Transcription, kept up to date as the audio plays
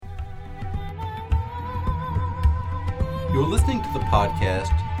You're listening to the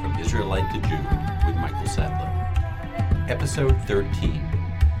podcast From Israelite to Jew with Michael Sadler. Episode 13,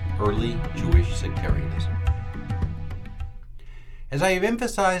 Early Jewish Sectarianism. As I have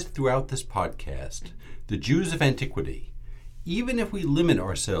emphasized throughout this podcast, the Jews of antiquity, even if we limit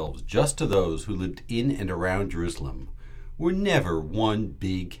ourselves just to those who lived in and around Jerusalem, were never one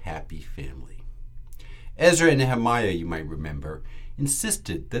big happy family. Ezra and Nehemiah, you might remember,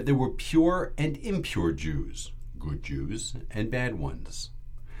 insisted that there were pure and impure Jews, good Jews and bad ones.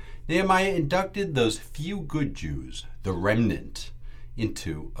 Nehemiah inducted those few good Jews, the remnant,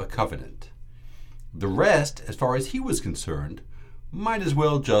 into a covenant. The rest, as far as he was concerned, might as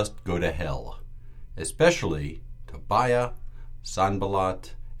well just go to hell, especially Tobiah,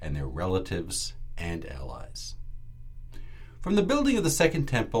 Sanballat, and their relatives and allies. From the building of the Second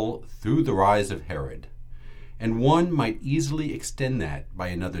Temple through the rise of Herod, and one might easily extend that by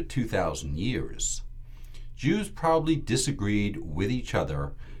another 2,000 years, Jews probably disagreed with each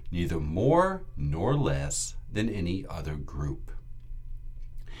other neither more nor less than any other group.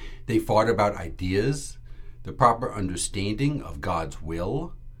 They fought about ideas, the proper understanding of God's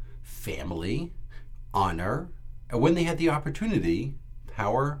will, family, honor, and when they had the opportunity,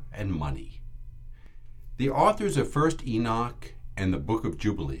 power and money. The authors of First Enoch and the Book of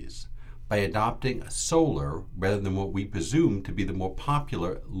Jubilees, by adopting a solar rather than what we presume to be the more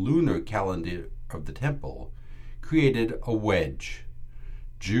popular lunar calendar of the temple, created a wedge.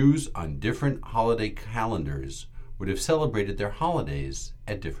 Jews on different holiday calendars would have celebrated their holidays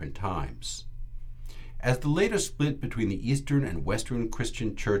at different times. As the later split between the Eastern and Western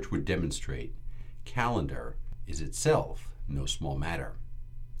Christian Church would demonstrate, calendar is itself no small matter.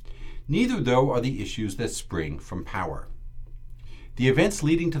 Neither, though, are the issues that spring from power. The events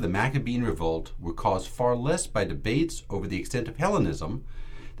leading to the Maccabean revolt were caused far less by debates over the extent of Hellenism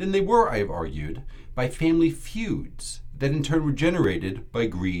than they were, I have argued, by family feuds that in turn were generated by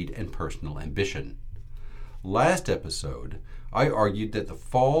greed and personal ambition. Last episode, I argued that the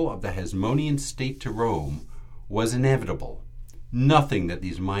fall of the Hasmonean state to Rome was inevitable. Nothing that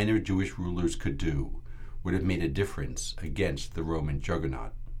these minor Jewish rulers could do would have made a difference against the Roman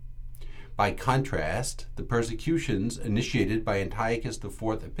juggernaut. By contrast, the persecutions initiated by Antiochus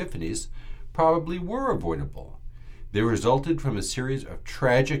IV Epiphanes probably were avoidable. They resulted from a series of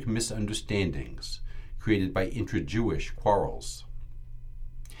tragic misunderstandings created by intra-Jewish quarrels.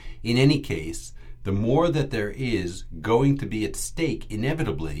 In any case, the more that there is going to be at stake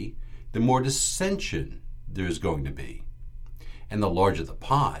inevitably, the more dissension there is going to be. And the larger the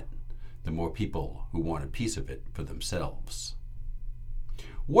pot, the more people who want a piece of it for themselves.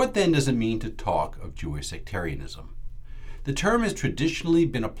 What then does it mean to talk of Jewish sectarianism? The term has traditionally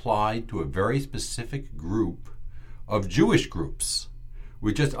been applied to a very specific group of Jewish groups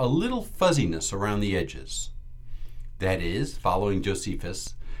with just a little fuzziness around the edges. That is, following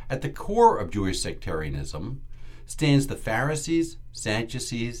Josephus, at the core of Jewish sectarianism stands the Pharisees,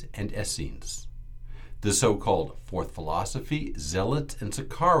 Sadducees, and Essenes. The so-called fourth philosophy, Zealots, and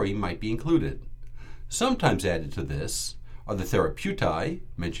Sicarii might be included. Sometimes added to this are the Therapeutae,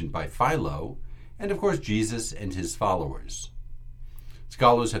 mentioned by Philo, and of course Jesus and his followers.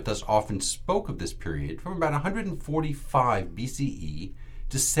 Scholars have thus often spoke of this period from about 145 BCE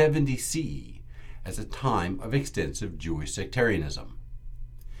to 70 CE as a time of extensive Jewish sectarianism.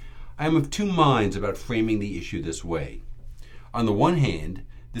 I am of two minds about framing the issue this way. On the one hand,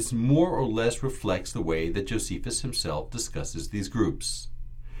 this more or less reflects the way that Josephus himself discusses these groups.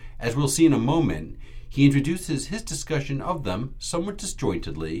 As we'll see in a moment, he introduces his discussion of them somewhat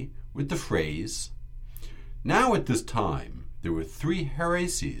disjointedly with the phrase, "Now at this time there were 3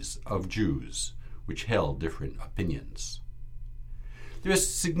 heresies of Jews which held different opinions." There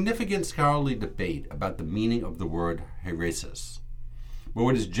is significant scholarly debate about the meaning of the word heresis. But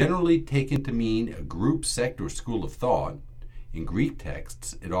what is generally taken to mean a group, sect, or school of thought, in Greek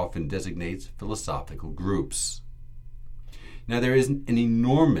texts it often designates philosophical groups. Now there is an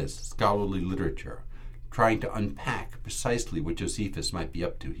enormous scholarly literature trying to unpack precisely what Josephus might be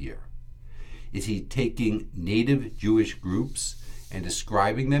up to here. Is he taking native Jewish groups and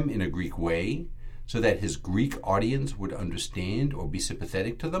describing them in a Greek way so that his Greek audience would understand or be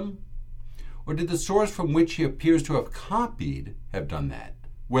sympathetic to them? Or did the source from which he appears to have copied have done that,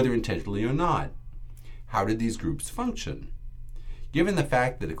 whether intentionally or not? How did these groups function? Given the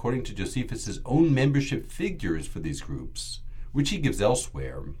fact that according to Josephus' own membership figures for these groups, which he gives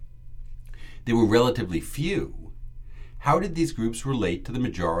elsewhere, they were relatively few, how did these groups relate to the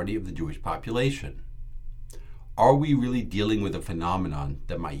majority of the Jewish population? Are we really dealing with a phenomenon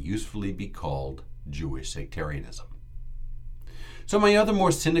that might usefully be called Jewish sectarianism? So my other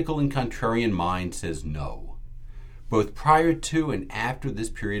more cynical and contrarian mind says no. both prior to and after this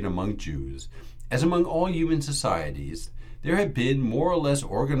period among Jews, as among all human societies, there have been more or less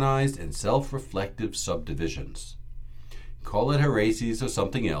organized and self-reflective subdivisions. Call it heresies or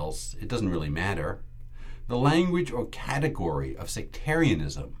something else, it doesn't really matter. The language or category of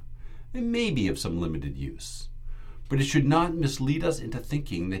sectarianism may be of some limited use, but it should not mislead us into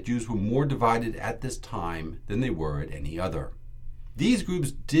thinking that Jews were more divided at this time than they were at any other. These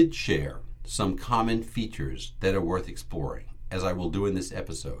groups did share some common features that are worth exploring, as I will do in this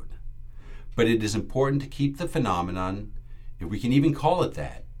episode. But it is important to keep the phenomenon, if we can even call it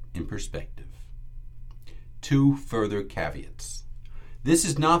that, in perspective. 2 further caveats. This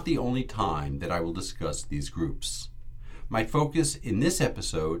is not the only time that I will discuss these groups. My focus in this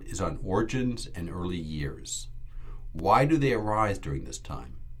episode is on origins and early years. Why do they arise during this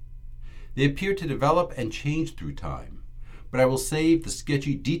time? They appear to develop and change through time, but I will save the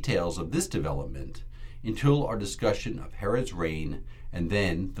sketchy details of this development until our discussion of Herod's reign and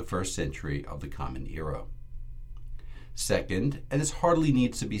then the first century of the Common Era. Second, and this hardly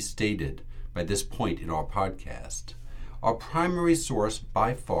needs to be stated by this point in our podcast, our primary source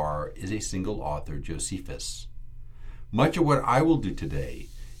by far is a single author, Josephus. Much of what I will do today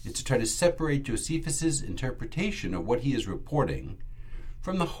is to try to separate Josephus's interpretation of what he is reporting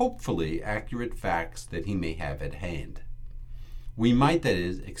from the hopefully accurate facts that he may have at hand. We might, that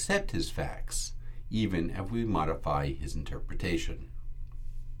is, accept his facts, even if we modify his interpretation.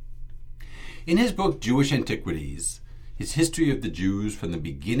 In his book, Jewish Antiquities, his history of the Jews from the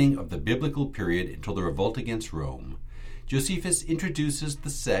beginning of the biblical period until the revolt against Rome, Josephus introduces the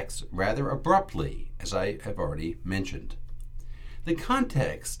sects rather abruptly, as I have already mentioned. The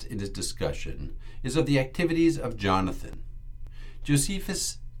context in his discussion is of the activities of Jonathan.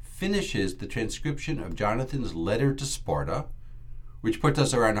 Josephus finishes the transcription of Jonathan's letter to Sparta, which puts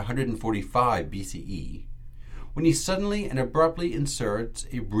us around 145 BCE, when he suddenly and abruptly inserts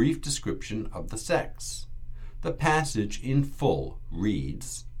a brief description of the sects. The passage in full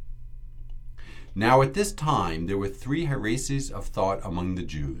reads, "Now at this time there were 3 heresies of thought among the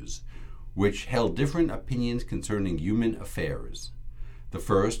Jews, which held different opinions concerning human affairs. The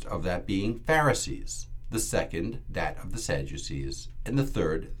first of that being Pharisees, the second that of the Sadducees, and the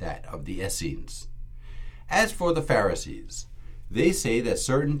third that of the Essenes. As for the Pharisees, they say that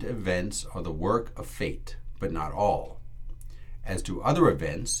certain events are the work of fate, but not all. As to other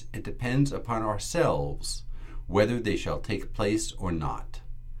events, it depends upon ourselves whether they shall take place or not.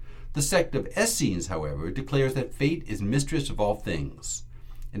 The sect of Essenes, however, declares that fate is mistress of all things,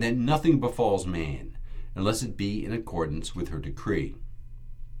 and that nothing befalls man, unless it be in accordance with her decree.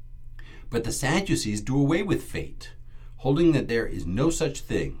 But the Sadducees do away with fate, holding that there is no such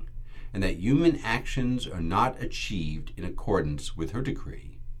thing, and that human actions are not achieved in accordance with her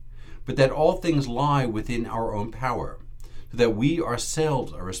decree, but that all things lie within our own power, so that we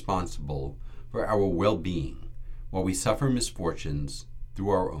ourselves are responsible for our well-being, while we suffer misfortunes through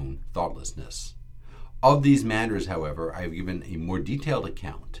our own thoughtlessness. Of these matters, however, I have given a more detailed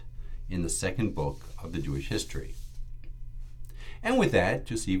account in the second book of the Jewish history." And with that,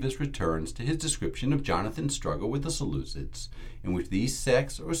 Josephus returns to his description of Jonathan's struggle with the Seleucids, in which these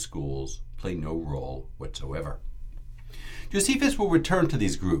sects or schools play no role whatsoever. Josephus will return to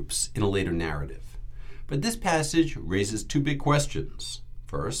these groups in a later narrative, but this passage raises 2 big questions.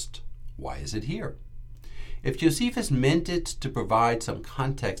 First, why is it here? If Josephus meant it to provide some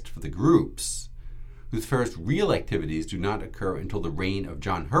context for the groups, whose first real activities do not occur until the reign of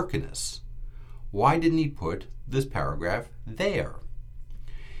John Hyrcanus, why didn't he put this paragraph there?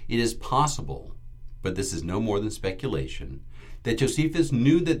 It is possible, but this is no more than speculation, that Josephus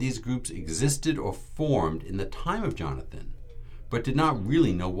knew that these groups existed or formed in the time of Jonathan, but did not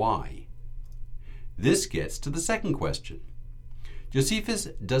really know why. This gets to the second question. Josephus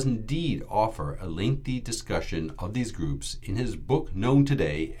does indeed offer a lengthy discussion of these groups in his book known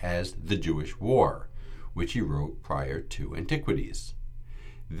today as The Jewish War, which he wrote prior to Antiquities.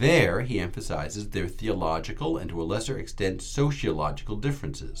 There he emphasizes their theological and to a lesser extent sociological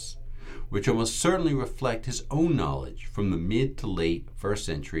differences, which almost certainly reflect his own knowledge from the mid to late 1st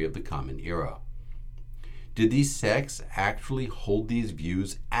century of the Common Era. Did these sects actually hold these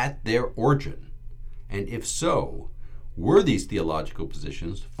views at their origin? And if so, were these theological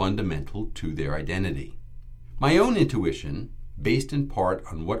positions fundamental to their identity? My own intuition, based in part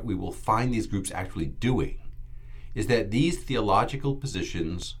on what we will find these groups actually doing, is that these theological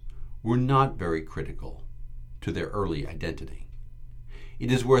positions were not very critical to their early identity.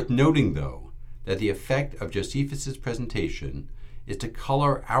 It is worth noting, though, that the effect of Josephus's presentation is to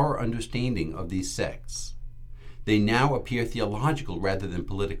color our understanding of these sects. They now appear theological rather than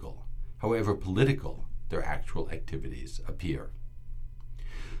political, however political their actual activities appear.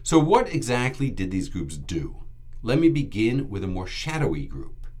 So what exactly did these groups do? Let me begin with a more shadowy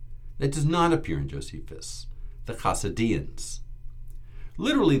group that does not appear in Josephus, the Chassidians.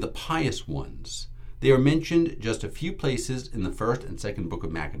 Literally the pious ones. They are mentioned just a few places in the first and second book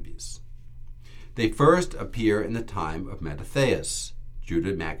of Maccabees. They first appear in the time of Mattathias,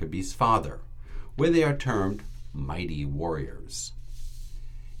 Judah Maccabee's father, where they are termed mighty warriors.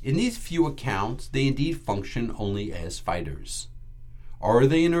 In these few accounts, they indeed function only as fighters. Are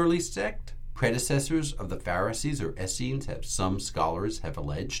they an early sect, predecessors of the Pharisees or Essenes, as some scholars have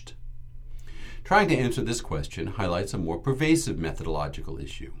alleged? Trying to answer this question highlights a more pervasive methodological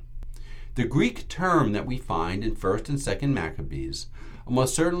issue. The Greek term that we find in 1st and 2nd Maccabees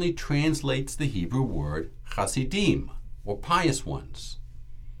almost certainly translates the Hebrew word Chassidim, or pious ones.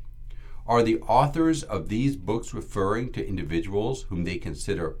 Are the authors of these books referring to individuals whom they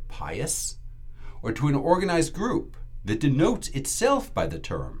consider pious, or to an organized group that denotes itself by the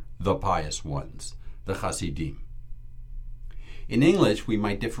term the pious ones, the Chassidim? In English, we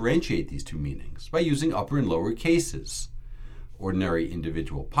might differentiate these two meanings by using upper and lower cases. Ordinary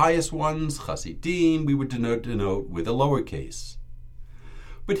individual pious ones, Chassidim, we would denote with a lower case.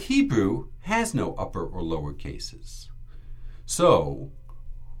 But Hebrew has no upper or lower cases. So,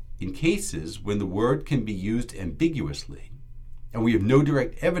 in cases when the word can be used ambiguously, and we have no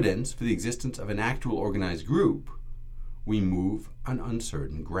direct evidence for the existence of an actual organized group, we move on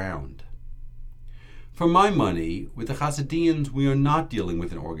uncertain ground. For my money, with the Chassidians, we are not dealing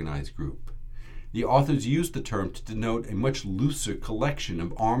with an organized group. The authors used the term to denote a much looser collection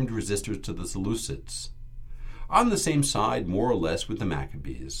of armed resistors to the Seleucids, on the same side more or less with the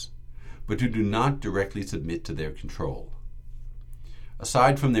Maccabees, but who do not directly submit to their control.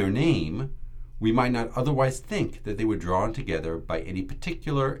 Aside from their name, we might not otherwise think that they were drawn together by any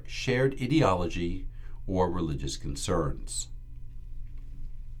particular shared ideology or religious concerns.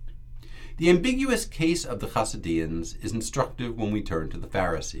 The ambiguous case of the Chassidians is instructive when we turn to the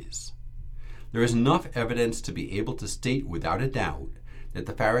Pharisees. There is enough evidence to be able to state without a doubt that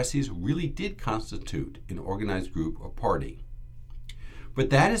the Pharisees really did constitute an organized group or party. But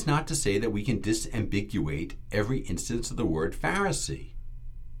that is not to say that we can disambiguate every instance of the word Pharisee.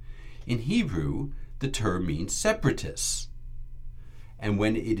 In Hebrew, the term means separatists. And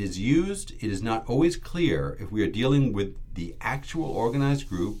when it is used, it is not always clear if we are dealing with the actual organized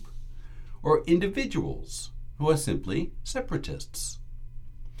group or individuals who are simply separatists.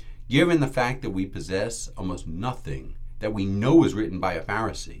 Given the fact that we possess almost nothing that we know is written by a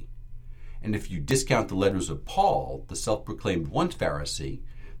Pharisee, and if you discount the letters of Paul, the self-proclaimed once Pharisee,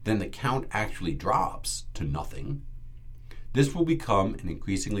 then the count actually drops to nothing, this will become an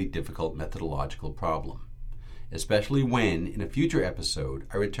increasingly difficult methodological problem, especially when, in a future episode,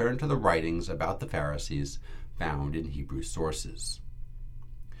 I return to the writings about the Pharisees found in Hebrew sources.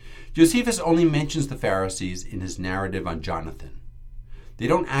 Josephus only mentions the Pharisees in his narrative on Jonathan. They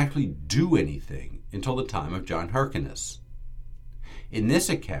don't actually do anything until the time of John Hyrcanus. In this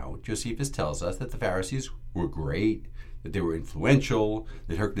account, Josephus tells us that the Pharisees were great, that they were influential,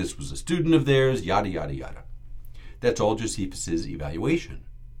 that Hyrcanus was a student of theirs, yada, yada, yada. That's all Josephus's evaluation.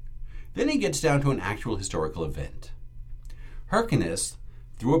 Then he gets down to an actual historical event. Hyrcanus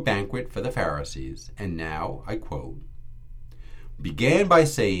threw a banquet for the Pharisees, and now, I quote, began by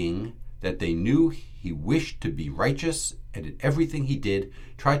saying that they knew he wished to be righteous and in everything he did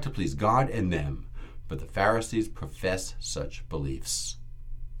tried to please God and them, but the Pharisees profess such beliefs.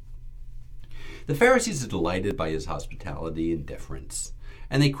 The Pharisees are delighted by his hospitality and deference,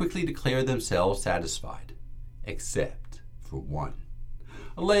 and they quickly declare themselves satisfied, except for one.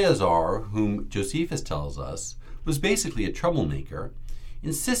 Eleazar, whom Josephus tells us was basically a troublemaker,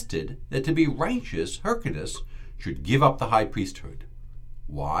 insisted that to be righteous, Hyrcanus should give up the high priesthood.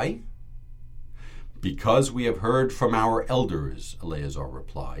 Why? Because we have heard from our elders, Eleazar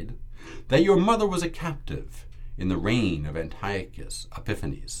replied, that your mother was a captive in the reign of Antiochus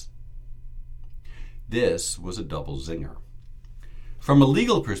Epiphanes. This was a double zinger. From a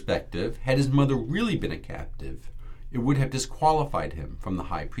legal perspective, had his mother really been a captive, it would have disqualified him from the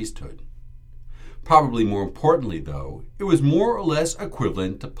high priesthood. Probably more importantly, though, it was more or less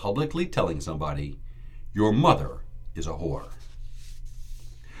equivalent to publicly telling somebody, your mother is a whore.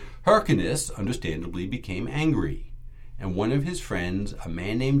 Hyrcanus understandably became angry, and one of his friends, a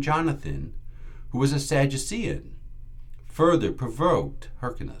man named Jonathan, who was a Sadducean, further provoked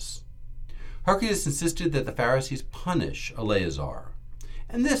Hyrcanus. Hyrcanus insisted that the Pharisees punish Eleazar,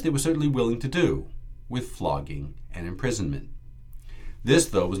 and this they were certainly willing to do, with flogging and imprisonment. This,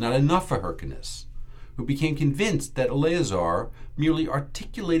 though, was not enough for Hyrcanus, who became convinced that Eleazar merely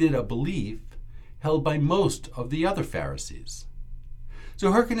articulated a belief held by most of the other Pharisees.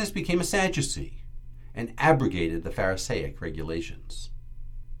 So Hyrcanus became a Sadducee and abrogated the Pharisaic regulations.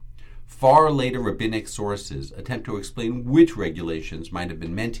 Far later rabbinic sources attempt to explain which regulations might have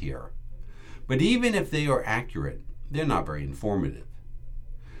been meant here, but even if they are accurate, they're not very informative.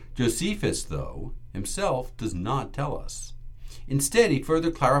 Josephus, though, himself does not tell us. Instead, he further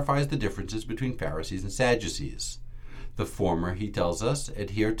clarifies the differences between Pharisees and Sadducees. The former, he tells us,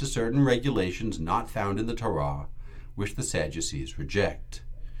 adhere to certain regulations not found in the Torah, which the Sadducees reject.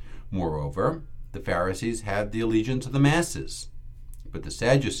 Moreover, the Pharisees had the allegiance of the masses, but the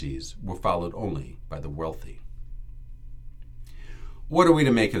Sadducees were followed only by the wealthy. What are we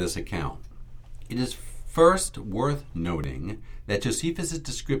to make of this account? It is first worth noting that Josephus'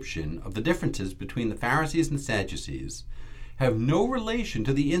 description of the differences between the Pharisees and Sadducees have no relation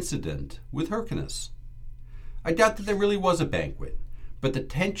to the incident with Hyrcanus. I doubt that there really was a banquet, but the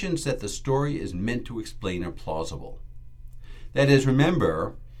tensions that the story is meant to explain are plausible. That is,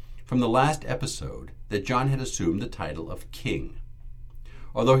 remember from the last episode that John had assumed the title of king.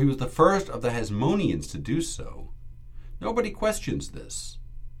 Although he was the first of the Hasmoneans to do so, nobody questions this.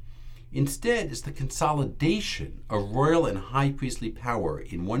 Instead, it's the consolidation of royal and high priestly power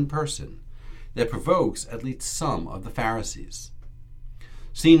in one person that provokes at least some of the Pharisees.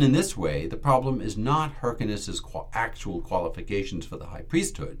 Seen in this way, the problem is not Hyrcanus' actual qualifications for the high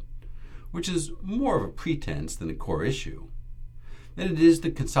priesthood, which is more of a pretense than a core issue, than it is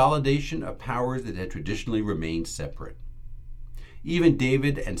the consolidation of powers that had traditionally remained separate. Even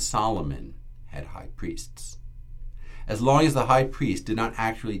David and Solomon had high priests. As long as the high priest did not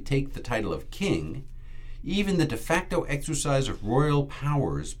actually take the title of king, even the de facto exercise of royal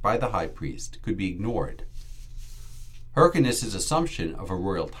powers by the high priest could be ignored. Hyrcanus' assumption of a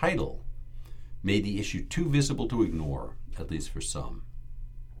royal title made the issue too visible to ignore, at least for some.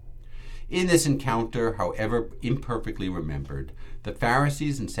 In this encounter, however imperfectly remembered, the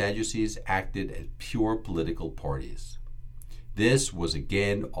Pharisees and Sadducees acted as pure political parties. This was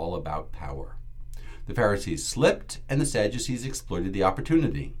again all about power. The Pharisees slipped, and the Sadducees exploited the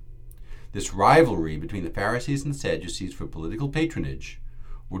opportunity. This rivalry between the Pharisees and the Sadducees for political patronage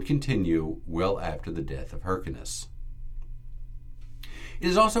would continue well after the death of Hyrcanus. It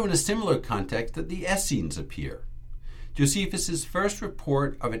is also in a similar context that the Essenes appear. Josephus' first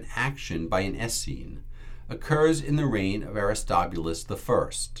report of an action by an Essene occurs in the reign of Aristobulus I.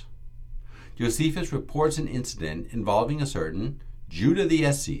 Josephus reports an incident involving a certain Judah the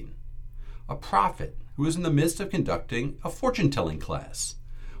Essene, a prophet who was in the midst of conducting a fortune-telling class,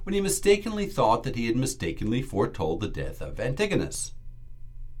 when he mistakenly thought that he had mistakenly foretold the death of Antigonus.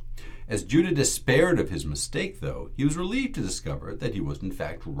 As Judah despaired of his mistake, though, he was relieved to discover that he was in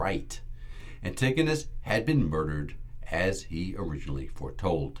fact right. Antigonus had been murdered as he originally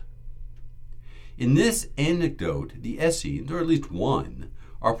foretold. In this anecdote, the Essenes, or at least one,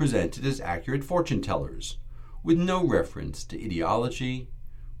 are presented as accurate fortune-tellers, with no reference to ideology,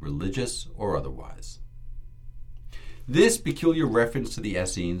 religious or otherwise. This peculiar reference to the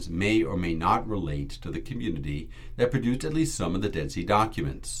Essenes may or may not relate to the community that produced at least some of the Dead Sea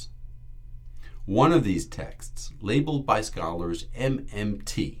documents. One of these texts, labeled by scholars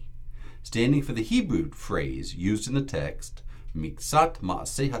MMT, standing for the Hebrew phrase used in the text, Miksat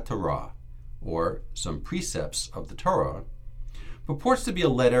Ma'aseh HaTorah, or some precepts of the Torah, purports to be a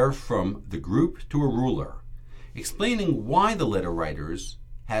letter from the group to a ruler, explaining why the letter writers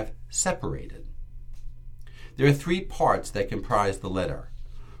have separated. There are 3 parts that comprise the letter.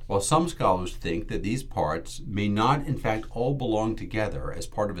 While some scholars think that these parts may not in fact all belong together as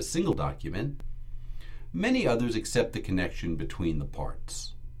part of a single document, many others accept the connection between the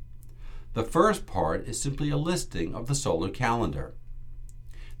parts. The first part is simply a listing of the solar calendar.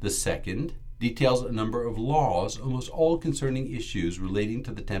 The second details a number of laws, almost all concerning issues relating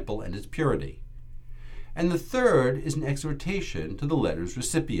to the temple and its purity. And the third is an exhortation to the letter's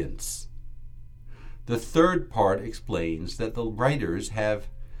recipients. The third part explains that the writers have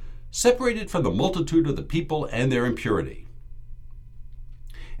separated from the multitude of the people and their impurity,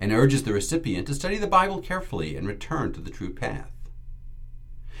 and urges the recipient to study the Bible carefully and return to the true path.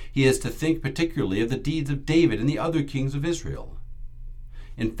 He is to think particularly of the deeds of David and the other kings of Israel.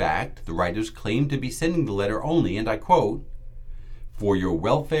 In fact, the writers claim to be sending the letter only, and I quote, "for your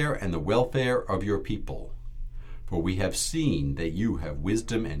welfare and the welfare of your people, for we have seen that you have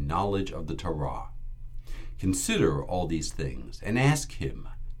wisdom and knowledge of the Torah. Consider all these things, and ask him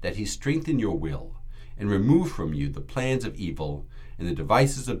that he strengthen your will, and remove from you the plans of evil and the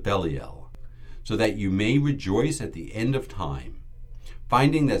devices of Belial, so that you may rejoice at the end of time,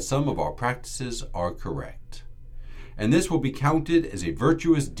 finding that some of our practices are correct. And this will be counted as a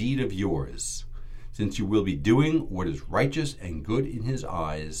virtuous deed of yours, since you will be doing what is righteous and good in his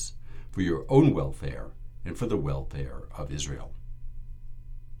eyes for your own welfare and for the welfare of Israel.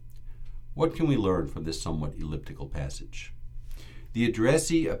 What can we learn from this somewhat elliptical passage? The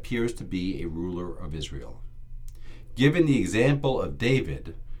addressee appears to be a ruler of Israel. Given the example of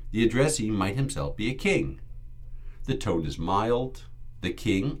David, the addressee might himself be a king. The tone is mild. The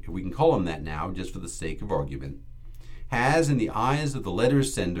king, if we can call him that now, just for the sake of argument, has, in the eyes of the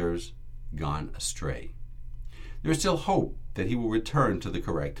letter's senders, gone astray. There is still hope that he will return to the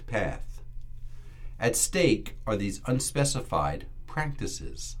correct path. At stake are these unspecified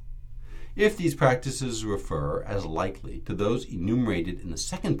practices. If these practices refer, as likely, to those enumerated in the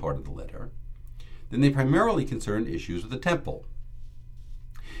second part of the letter, then they primarily concern issues of the temple.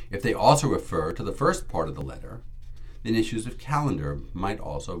 If they also refer to the first part of the letter, then issues of calendar might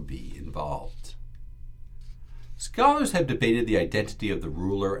also be involved. Scholars have debated the identity of the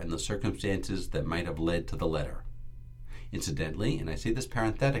ruler and the circumstances that might have led to the letter. Incidentally, and I say this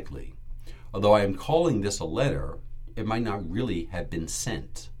parenthetically, although I am calling this a letter, it might not really have been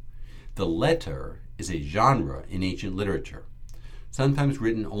sent. The letter is a genre in ancient literature, sometimes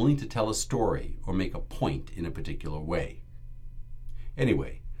written only to tell a story or make a point in a particular way.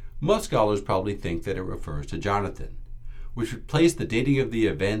 Anyway, most scholars probably think that it refers to Jonathan, which would place the dating of the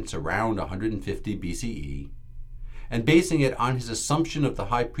events around 150 BCE, and basing it on his assumption of the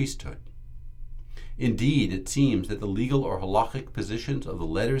high priesthood. Indeed, it seems that the legal or halakhic positions of the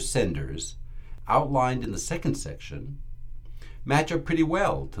letter's senders, outlined in the second section, match up pretty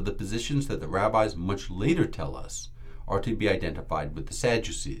well to the positions that the rabbis much later tell us are to be identified with the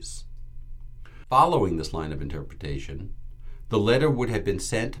Sadducees. Following this line of interpretation, the letter would have been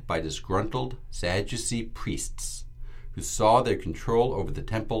sent by disgruntled Sadducee priests who saw their control over the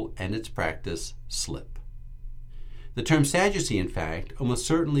temple and its practice slip. The term Sadducee, in fact, almost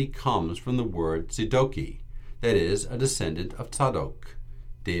certainly comes from the word Tzidoki, that is, a descendant of Tzadok,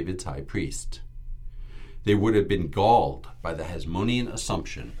 David's high priest. They would have been galled by the Hasmonean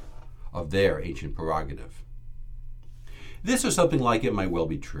assumption of their ancient prerogative. This or something like it might well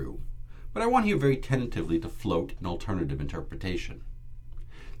be true, but I want here very tentatively to float an alternative interpretation.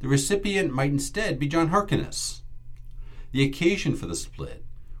 The recipient might instead be John Hyrcanus. The occasion for the split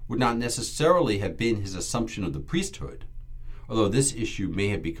would not necessarily have been his assumption of the priesthood, although this issue may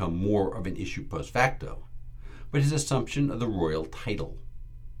have become more of an issue post facto, but his assumption of the royal title.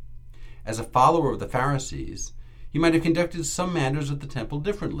 As a follower of the Pharisees, he might have conducted some matters of the temple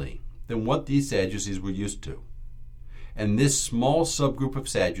differently than what these Sadducees were used to, and this small subgroup of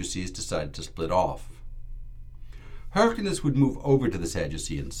Sadducees decided to split off. Hyrcanus would move over to the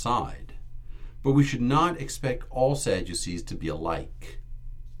Sadducean side, but we should not expect all Sadducees to be alike.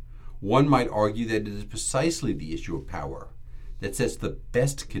 One might argue that it is precisely the issue of power that sets the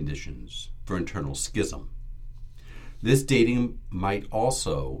best conditions for internal schism. This dating might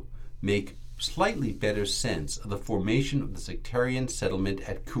also make slightly better sense of the formation of the sectarian settlement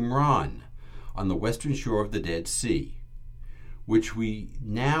at Qumran on the western shore of the Dead Sea, which we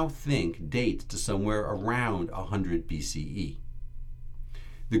now think dates to somewhere around 100 BCE.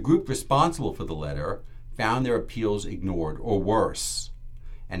 The group responsible for the letter found their appeals ignored, or worse,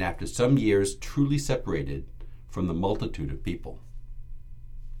 and after some years truly separated from the multitude of people.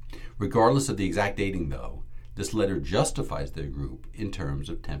 Regardless of the exact dating, though, this letter justifies their group in terms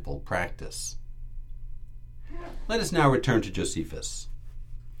of temple practice. Let us now return to Josephus.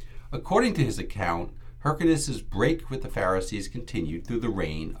 According to his account, Hyrcanus' break with the Pharisees continued through the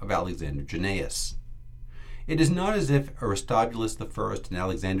reign of Alexander Jannaeus. It is not as if Aristobulus I and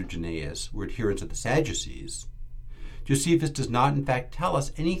Alexander Jannaeus were adherents of the Sadducees. Josephus does not, in fact, tell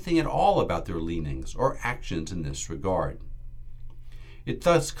us anything at all about their leanings or actions in this regard. It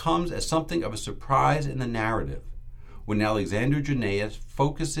thus comes as something of a surprise in the narrative when Alexander Jannaeus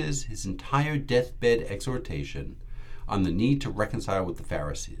focuses his entire deathbed exhortation on the need to reconcile with the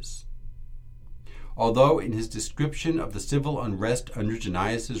Pharisees. Although in his description of the civil unrest under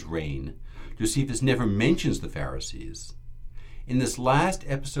Jannaeus' reign, Josephus never mentions the Pharisees, in this last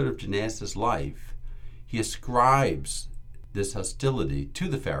episode of Jannaeus' life, he ascribes this hostility to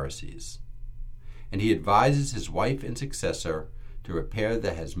the Pharisees, and he advises his wife and successor to repair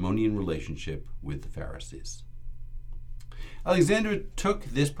the Hasmonean relationship with the Pharisees. Alexander took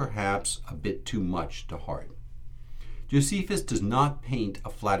this perhaps a bit too much to heart. Josephus does not paint a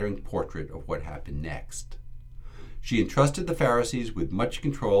flattering portrait of what happened next. She entrusted the Pharisees with much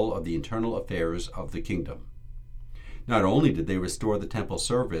control of the internal affairs of the kingdom. Not only did they restore the temple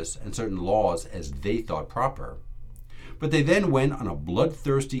service and certain laws as they thought proper, but they then went on a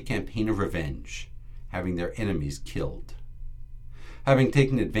bloodthirsty campaign of revenge, having their enemies killed. Having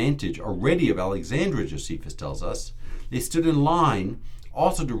taken advantage already of Alexandria, Josephus tells us, they stood in line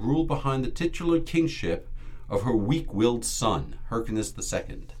also to rule behind the titular kingship of her weak-willed son, Hyrcanus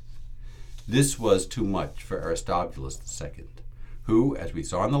II. This was too much for Aristobulus II, who, as we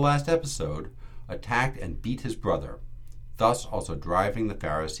saw in the last episode, attacked and beat his brother, thus also driving the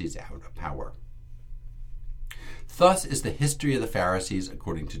Pharisees out of power. Thus is the history of the Pharisees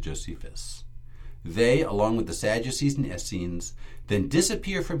according to Josephus. They, along with the Sadducees and Essenes, then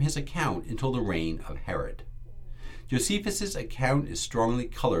disappear from his account until the reign of Herod. Josephus's account is strongly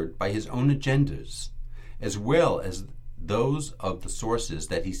colored by his own agendas, as well as those of the sources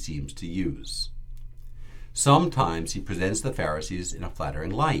that he seems to use. Sometimes he presents the Pharisees in a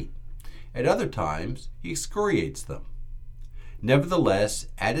flattering light. At other times, he excoriates them. Nevertheless,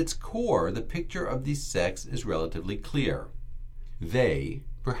 at its core, the picture of these sects is relatively clear. They,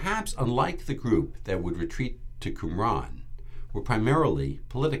 perhaps unlike the group that would retreat to Qumran, were primarily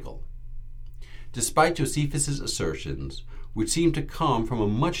political. Despite Josephus's assertions, which seem to come from a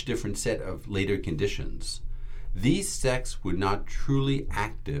much different set of later conditions, these sects were not truly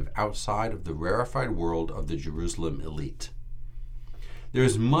active outside of the rarefied world of the Jerusalem elite. There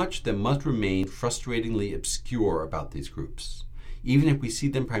is much that must remain frustratingly obscure about these groups, even if we see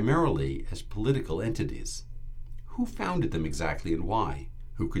them primarily as political entities. Who founded them exactly and why?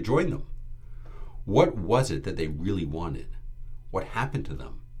 Who could join them? What was it that they really wanted? What happened to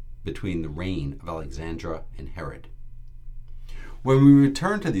them between the reign of Alexandra and Herod? When we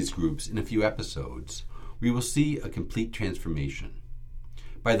return to these groups in a few episodes, we will see a complete transformation.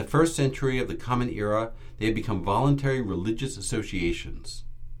 By the 1st century of the Common Era, they had become voluntary religious associations,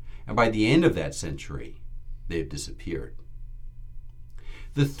 and by the end of that century, they have disappeared.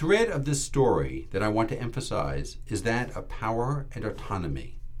 The thread of this story that I want to emphasize is that of power and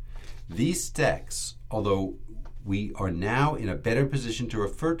autonomy. These sects, although we are now in a better position to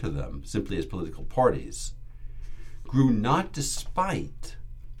refer to them simply as political parties, grew not despite,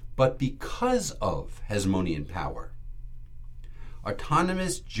 but because of Hasmonean power.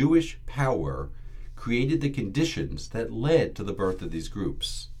 Autonomous Jewish power created the conditions that led to the birth of these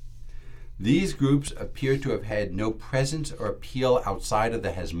groups. These groups appear to have had no presence or appeal outside of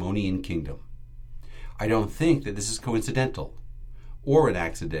the Hasmonean kingdom. I don't think that this is coincidental or an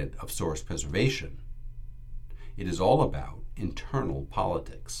accident of source preservation. It is all about internal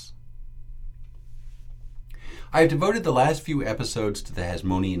politics. I have devoted the last few episodes to the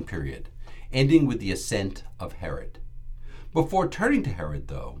Hasmonean period, ending with the ascent of Herod. Before turning to Herod,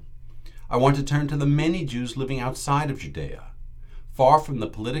 though, I want to turn to the many Jews living outside of Judea, far from the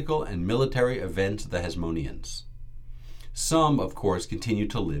political and military events of the Hasmoneans. Some, of course, continue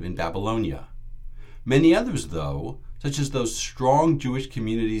to live in Babylonia. Many others, though, such as those strong Jewish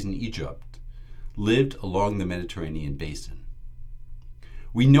communities in Egypt, lived along the Mediterranean basin.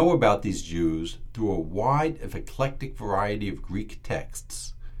 We know about these Jews through a wide and eclectic variety of Greek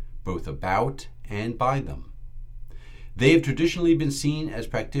texts, both about and by them. They have traditionally been seen as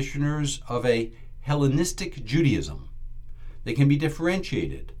practitioners of a Hellenistic Judaism that can be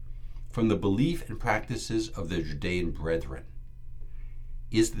differentiated from the belief and practices of their Judean brethren.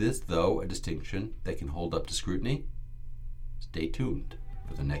 Is this, though, a distinction that can hold up to scrutiny? Stay tuned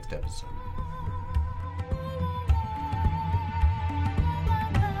for the next episode.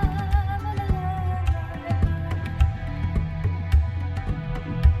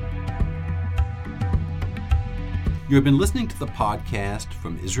 You have been listening to the podcast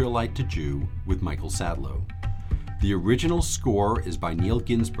From Israelite to Jew with Michael Sadlow. The original score is by Neil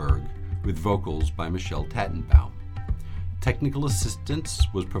Ginsberg, with vocals by Michelle Tattenbaum. Technical assistance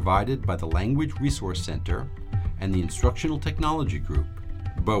was provided by the Language Resource Center and the Instructional Technology Group,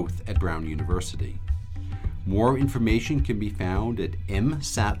 both at Brown University. More information can be found at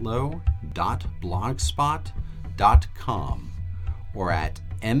msatlow.blogspot.com or at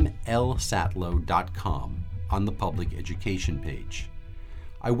mlsatlow.com on the public education page.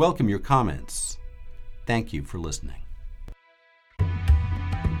 I welcome your comments. Thank you for listening.